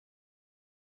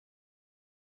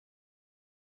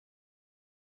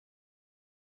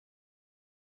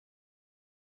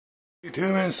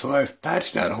2 minutes, so I've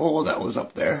patched that hole that was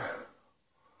up there.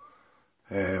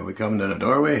 And we come to the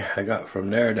doorway. I got from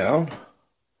there down.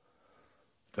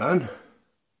 Done.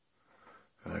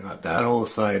 And I got that whole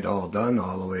side all done,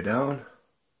 all the way down.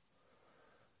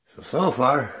 So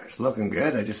far, it's looking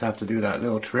good. I just have to do that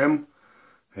little trim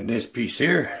and this piece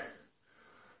here.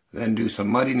 Then do some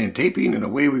mudding and taping, and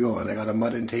away we go. And I got a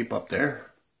mud and tape up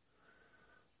there.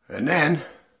 And then,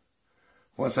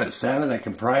 once that's sanded, I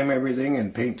can prime everything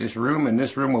and paint this room, and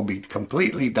this room will be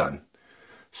completely done.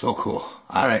 So cool.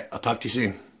 Alright, I'll talk to you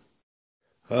soon.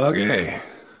 Okay.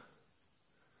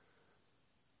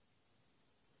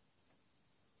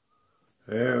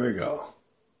 There we go.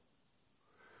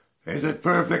 Is it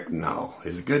perfect? No.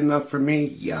 Is it good enough for me?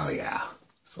 Yeah.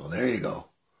 So there you go.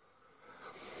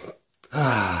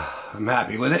 I'm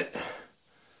happy with it.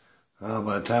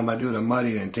 By the time I do the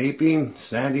mudding and taping,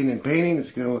 sanding and painting,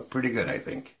 it's going to look pretty good, I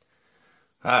think.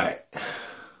 Alright.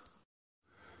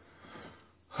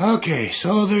 Okay,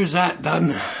 so there's that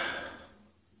done.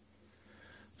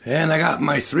 And I got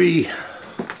my 3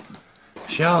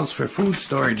 shelves for food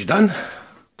storage done.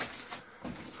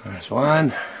 There's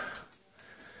 1,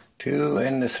 2,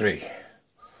 and the 3.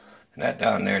 And that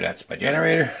down there, that's my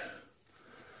generator.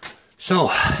 So,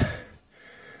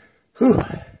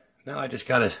 now I just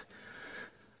gotta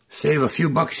save a few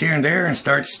bucks here and there and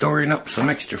start storing up some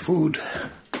extra food.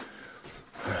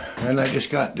 And I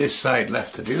just got this side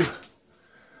left to do.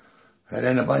 And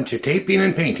then a bunch of taping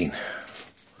and painting.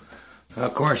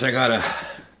 Of course, I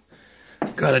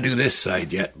gotta do this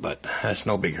side yet, but that's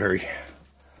no big hurry.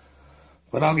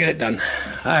 But I'll get it done.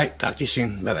 Alright, talk to you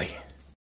soon. Bye-bye.